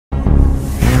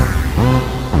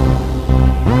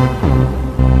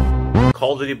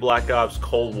Call of Duty Black Ops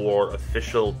Cold War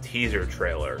official teaser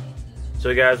trailer.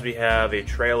 So guys, we have a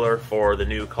trailer for the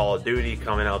new Call of Duty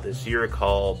coming out this year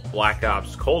called Black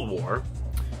Ops Cold War.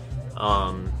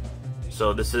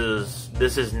 So this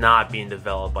is not being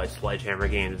developed by Sledgehammer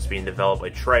Games. It's being developed by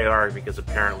Treyarch because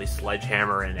apparently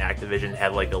Sledgehammer and Activision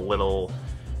had like a little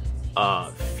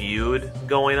feud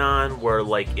going on where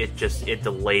like it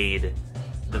delayed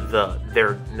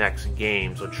their next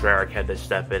game, so Treyarch had to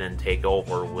step in and take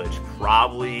over, which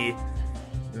probably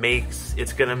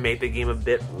it's gonna make the game a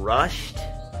bit rushed,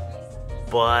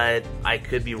 but I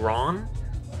could be wrong,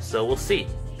 so we'll see.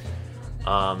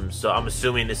 So I'm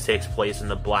assuming this takes place in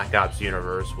the Black Ops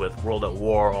universe with World at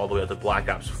War all the way up to Black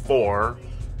Ops 4.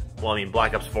 Well, I mean,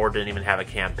 Black Ops 4 didn't even have a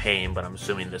campaign, but I'm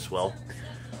assuming this will.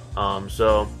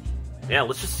 So yeah,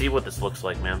 let's just see what this looks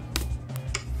like, man.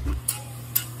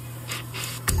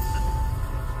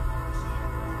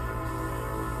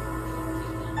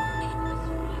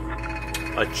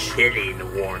 A chilling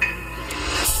warning.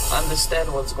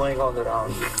 Understand what's going on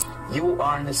around you. You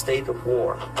are in a state of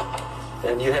war,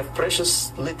 and you have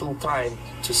precious little time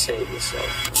to save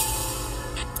yourself.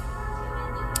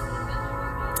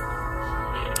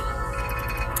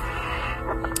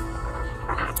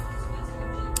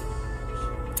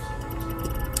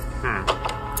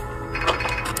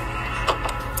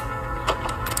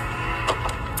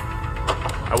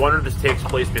 I wonder if this takes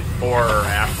place before or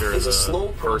after It's the a slow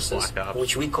first process, Black Ops.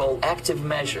 which we call active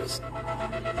measures.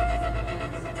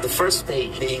 The first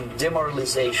stage being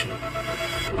demoralization.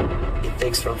 It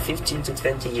takes from 15 to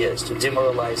 20 years to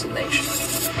demoralize a nation.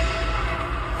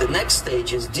 The next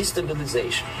stage is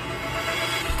destabilization.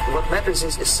 What matters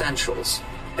is essentials: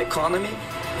 economy,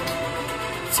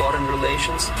 foreign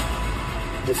relations,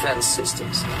 defense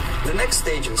systems. The next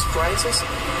stage is crisis,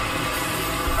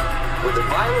 with a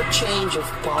violent change of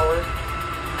power,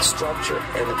 structure,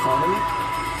 and economy.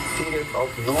 Period of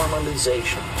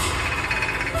normalization.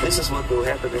 This is what will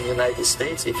happen in the United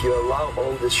States if you allow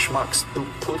all these schmucks to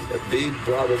put a big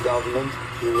brother government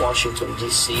in Washington,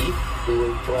 D.C. who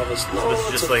will promise lots This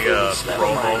is just of like a things, never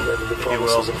promo, mind whether the if you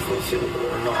promises will. are fulfillable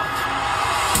or not.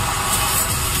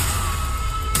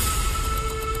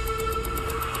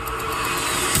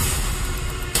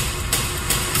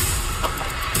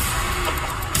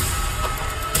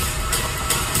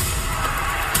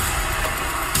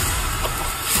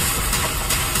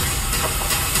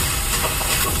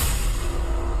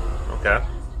 Okay.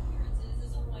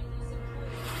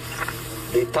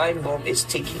 The time bomb is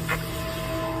ticking.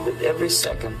 With every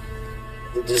second,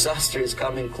 the disaster is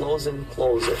coming closer and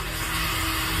closer.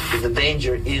 The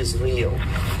danger is real.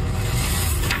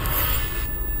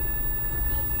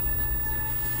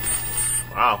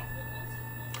 Wow.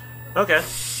 Okay.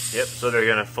 Yep, so they're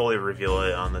gonna fully reveal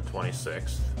it on the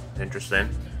 26th. Interesting.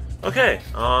 Okay,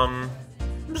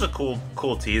 it was a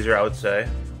cool teaser, I would say.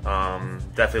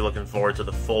 Definitely looking forward to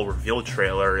the full reveal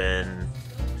trailer in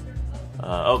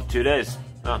 2 days.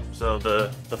 So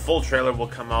the full trailer will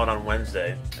come out on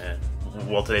Wednesday, and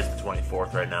well, today's the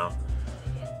 24th right now.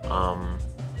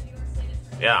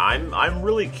 Yeah, I'm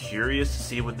really curious to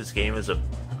see what this game is.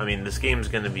 I mean, this game is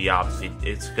going to be obviously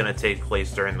it's going to take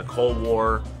place during the Cold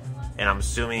War, and I'm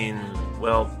assuming,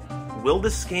 well, will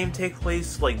this game take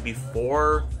place like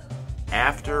before,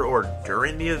 after, or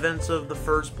during the events of the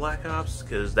first Black Ops?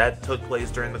 Because that took place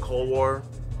during the Cold War.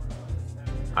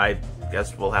 I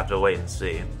guess we'll have to wait and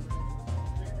see.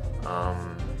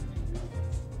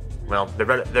 Well, there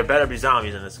better be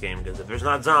zombies in this game, because if there's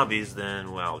not zombies,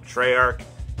 then, well, Treyarch,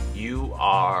 you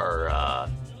are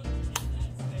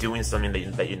doing something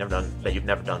that you've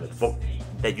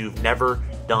never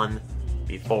done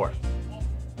before.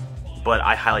 But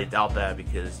I highly doubt that,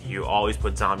 because you always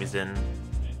put zombies in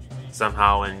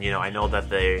somehow, and I know that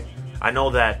the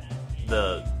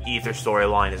Ether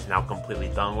storyline is now completely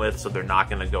done with, so they're not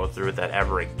going to go through that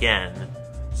ever again.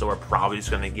 So we're probably just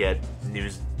going to get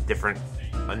a different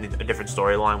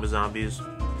storyline with zombies.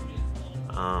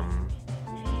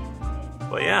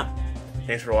 But yeah,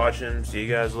 thanks for watching. See you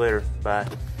guys later. Bye.